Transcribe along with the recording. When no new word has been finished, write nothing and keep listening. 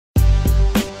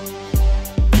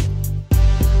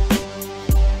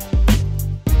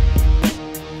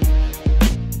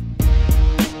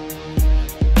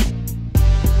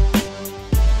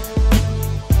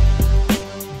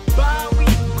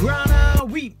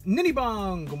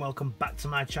Ninibong, and welcome back to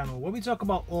my channel where we talk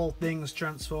about all things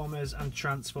Transformers and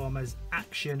Transformers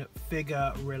action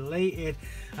figure related.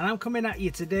 And I'm coming at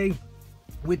you today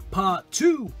with part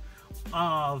 2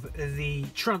 of the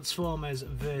Transformers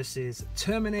versus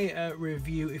Terminator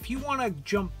review. If you want to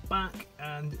jump back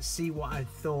and see what I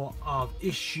thought of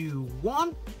issue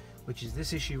 1, which is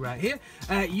this issue right here,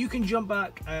 you can jump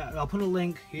back. I'll put a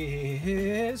link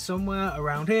here somewhere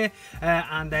around here,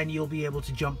 and then you'll be able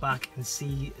to jump back and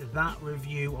see that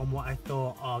review on what I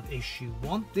thought of issue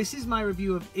 1. This is my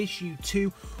review of issue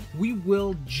 2. We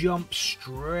will jump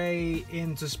straight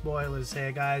into spoilers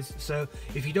here, guys, so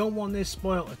if you don't want this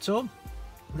spoiled at all,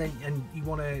 then and you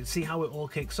want to see how it all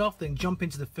kicks off, then jump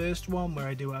into the first one where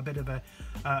I do a bit of a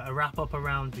wrap up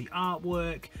around the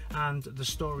artwork and the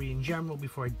story in general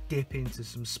before I dip into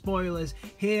some spoilers.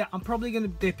 Here I'm probably going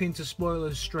to dip into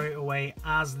spoilers straight away,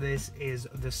 as this is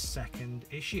the second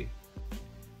issue.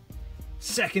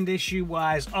 Second issue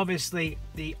wise, obviously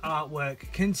the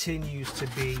artwork continues to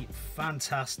be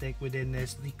fantastic within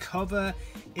this. The cover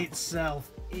itself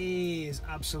is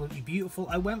absolutely beautiful.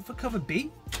 I went for cover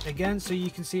B again, so you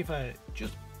can see, if I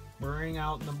just bring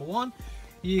out number 1,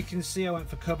 you can see I went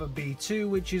for cover B2,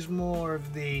 which is more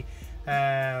of the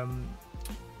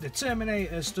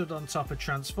Terminator stood on top of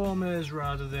Transformers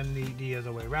rather than the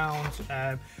other way around.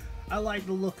 I like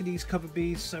the look of these cover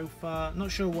Bs so far.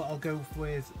 Not sure what I'll go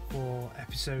with for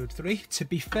episode 3. To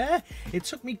be fair, it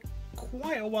took me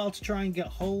quite a while to try and get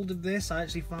hold of this. I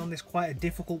actually found this quite a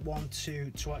difficult one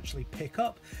to actually pick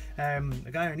up. A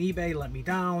guy on eBay let me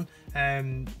down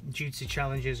due to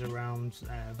challenges around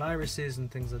viruses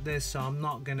and things like this, so I'm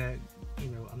not gonna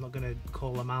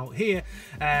call them out here.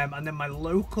 And then my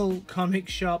local comic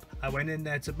shop, I went in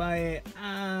there to buy it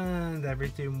and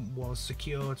everything was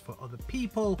secured for other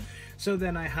people, so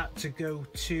then I had to go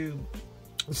to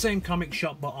the same comic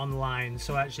shop but online.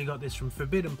 So I actually got this from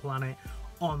Forbidden Planet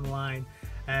online.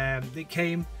 It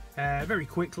came very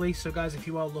quickly, so guys, if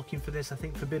you are looking for this, I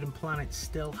think Forbidden Planet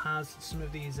still has some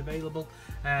of these available,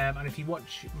 and if you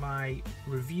watch my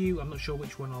review, I'm not sure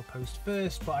which one I'll post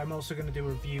first, but I'm also going to do a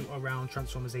review around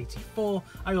Transformers 84.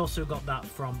 I also got that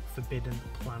from Forbidden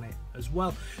Planet as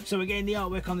well. So again, the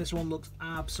artwork on this one looks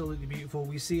absolutely beautiful.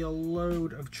 We see a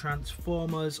load of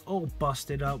Transformers all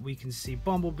busted up. We can see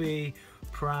Bumblebee,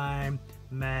 Prime,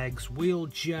 Megs,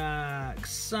 Wheeljack,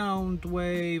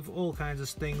 Soundwave, all kinds of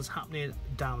things happening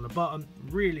down the bottom.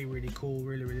 Really cool,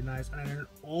 really nice, and an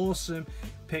awesome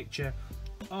picture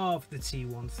of the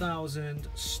T-1000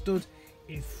 stood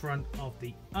in front of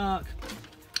the Ark.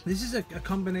 This is a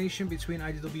combination between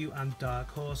IDW and Dark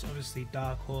Horse. Obviously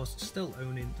Dark Horse still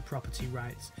owning the property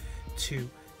rights to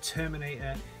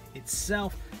Terminator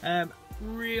itself.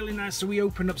 Really nice. So we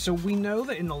opened up, so we know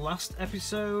that in the last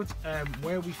episode,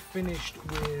 where we finished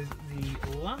with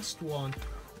the last one,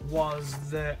 was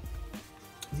that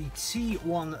the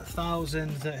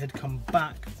T-1000 that had come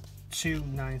back to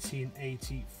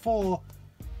 1984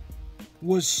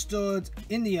 was stood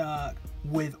in the Ark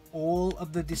with all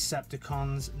of the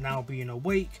Decepticons now being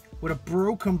awake, with a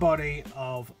broken body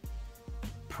of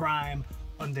Prime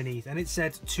underneath, and it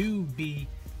said to be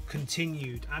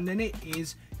continued, and then it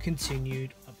is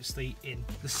continued obviously in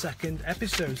the second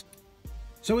episode.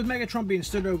 So with Megatron being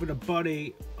stood over the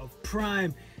body of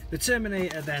Prime, the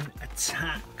Terminator then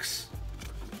attacks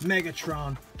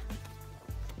Megatron,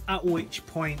 at which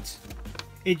point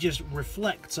it just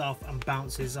reflects off and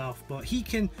bounces off, but he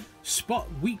can spot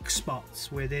weak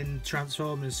spots within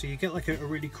Transformers, so you get like a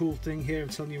really cool thing here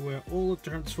of telling you where all of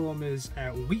Transformers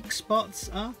weak spots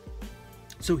are.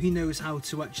 So he knows how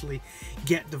to actually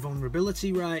get the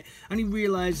vulnerability right, and he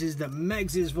realizes that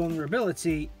Megs'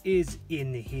 vulnerability is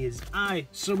in his eye,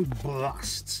 so he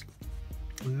blasts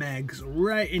Megs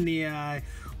right in the eye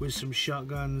with some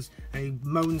shotguns, and he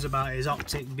moans about his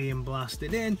optic being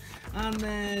blasted in. And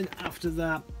then after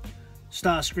that,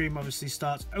 Starscream obviously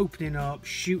starts opening up,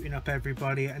 shooting up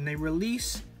everybody, and they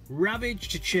release Ravage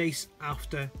to chase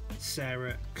after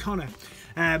Sarah Connor.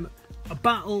 A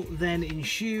battle then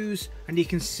ensues, and you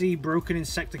can see broken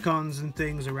Insecticons and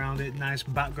things around it. Nice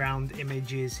background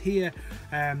images here.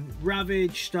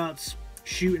 Ravage starts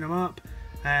shooting them up.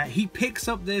 He picks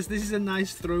up this is a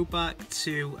nice throwback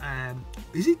to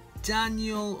is it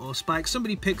Daniel or Spike?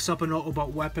 Somebody picks up an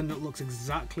Autobot weapon that looks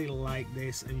exactly like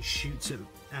this and shoots it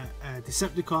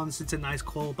Decepticons. It's a nice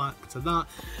callback to that.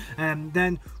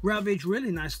 Then Ravage,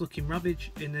 really nice looking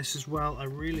Ravage in this as well. I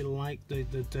really like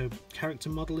the character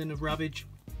modeling of Ravage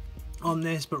on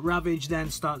this. But Ravage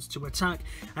then starts to attack,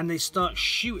 and they start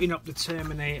shooting up the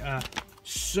Terminator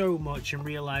so much and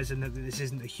realizing that this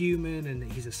isn't a human and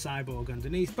that he's a cyborg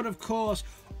underneath. But of course,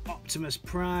 Optimus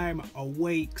Prime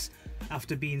awakes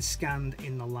after being scanned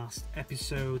in the last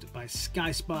episode by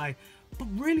Sky Spy. But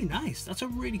really nice. That's a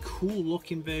really cool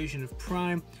looking version of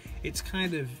Prime. It's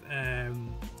kind of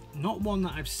not one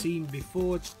that I've seen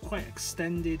before. It's quite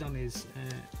extended on his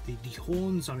the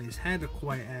horns on his head are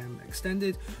quite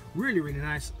extended. Really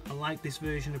nice. I like this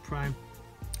version of Prime.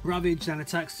 Ravage then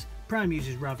attacks. Prime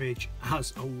uses Ravage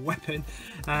as a weapon,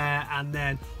 and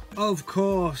then of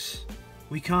course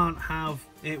we can't have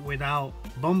it without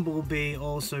Bumblebee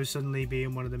also suddenly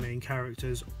being one of the main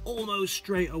characters almost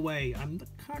straight away. I'm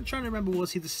trying to remember,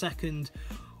 was he the second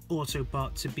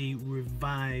Autobot to be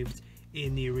revived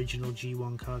in the original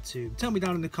G1 cartoon? Tell me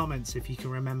down in the comments if you can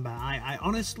remember. I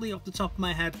honestly, off the top of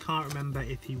my head, can't remember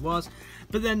if he was.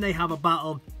 But then they have a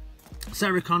battle.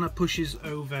 Sarah Connor pushes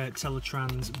over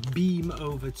Teletran's beam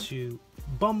over to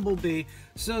Bumblebee,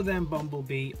 so then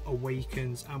Bumblebee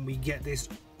awakens and we get this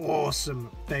awesome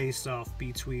face-off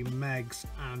between Megs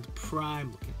and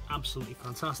Prime, looking absolutely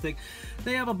fantastic.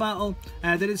 They have a battle.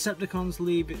 The Decepticons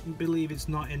believe it's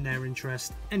not in their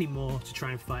interest anymore to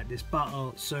try and fight this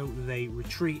battle, so they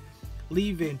retreat,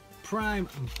 leaving Prime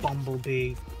and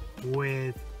Bumblebee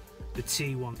with the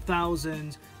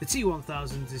T-1000. The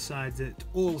T-1000 decides that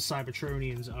all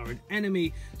Cybertronians are an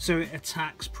enemy, so it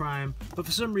attacks Prime. But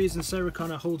for some reason, Sarah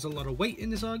Connor holds a lot of weight in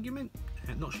this argument.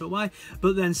 Not sure why.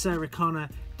 But then Sarah Connor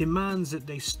demands that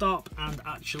they stop and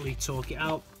actually talk it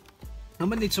out. And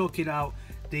when they talk it out,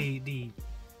 the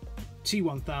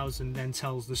T-1000 then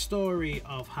tells the story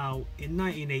of how in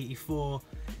 1984,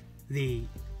 the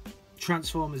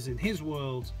Transformers in his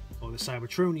world, or the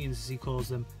Cybertronians as he calls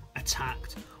them,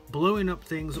 attacked, blowing up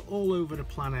things all over the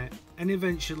planet and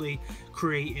eventually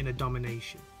creating a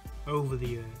domination over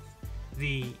the Earth.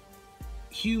 The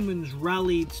humans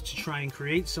rallied to try and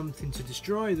create something to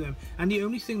destroy them, and the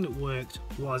only thing that worked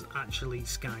was actually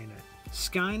Skynet.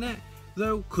 Skynet,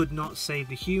 though, could not save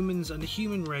the humans, and the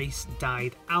human race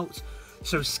died out.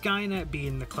 So Skynet,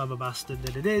 being the clever bastard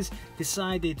that it is,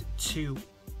 decided to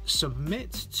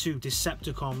submit to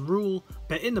Decepticon rule,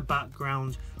 but in the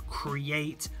background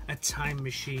create a time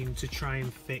machine to try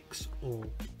and fix all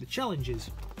the challenges.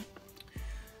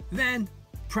 Then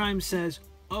Prime says,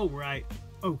 oh right,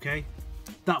 okay,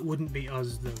 that wouldn't be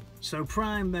us though. So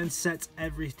Prime then sets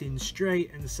everything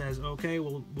straight and says, okay,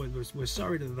 well, we're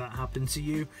sorry that happened to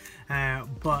you,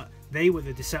 but they were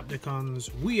the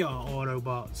Decepticons, we are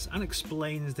Autobots, and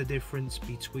explains the difference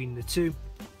between the two.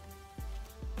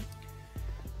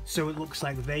 So it looks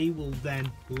like they will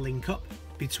then link up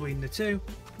between the two.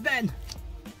 Then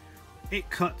it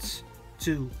cuts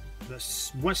to the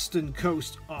western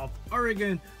coast of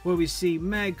Oregon, where we see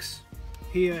Megs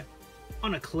here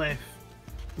on a cliff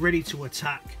ready to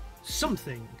attack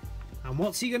something. And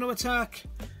what's he going to attack?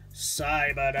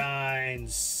 Cyberdyne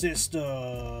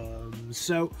Systems.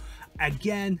 So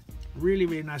again,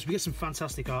 really nice. We get some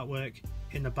fantastic artwork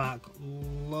in the back.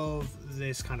 Love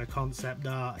this kind of concept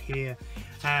art here,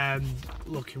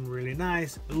 looking really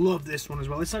nice. Love this one as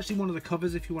well. It's actually one of the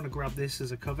covers if you want to grab this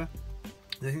as a cover.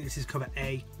 I think this is cover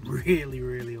A.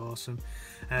 Really awesome.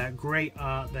 Great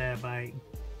art there by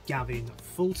Gavin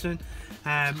Fulton.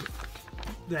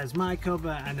 There's my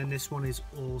cover, and then this one is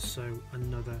also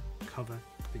another cover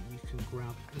that you can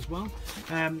grab as well.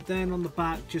 Then on the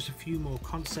back, just a few more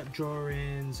concept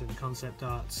drawings and concept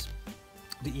arts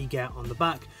that you get on the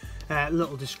back.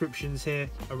 Little descriptions here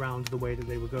around the way that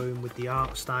they were going with the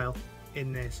art style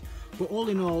in this. But all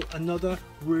in all, another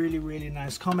really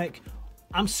nice comic.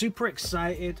 I'm super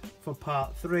excited for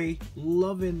part 3.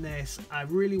 Loving this. I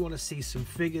really want to see some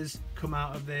figures come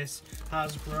out of this.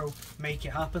 Hasbro, make it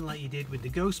happen like you did with the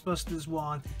Ghostbusters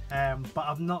one. But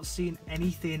I've not seen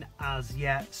anything as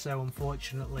yet, so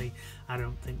unfortunately I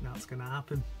don't think that's going to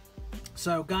happen.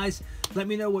 So guys, let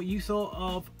me know what you thought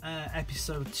of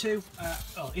episode 2,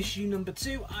 issue number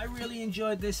 2. I really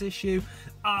enjoyed this issue.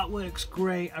 Artwork's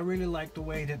great. I really like the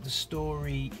way that the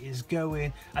story is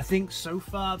going. I think so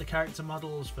far the character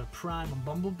models for Prime and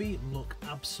Bumblebee look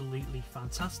absolutely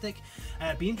fantastic.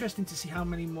 Be interesting to see how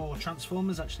many more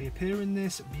Transformers actually appear in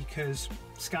this, because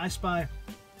Sky Spy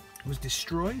was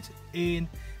destroyed in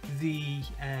the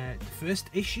first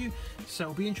issue, so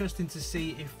it'll be interesting to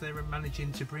see if they're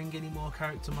managing to bring any more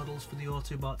character models for the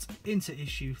Autobots into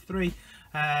issue 3,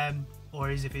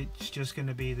 or is if it's just going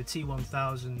to be the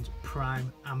T-1000,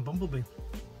 Prime and Bumblebee.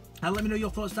 Let me know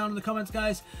your thoughts down in the comments,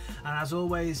 guys, and as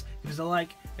always, give us a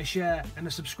like, a share and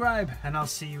a subscribe, and I'll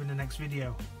see you in the next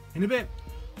video in a bit.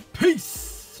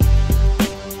 Peace.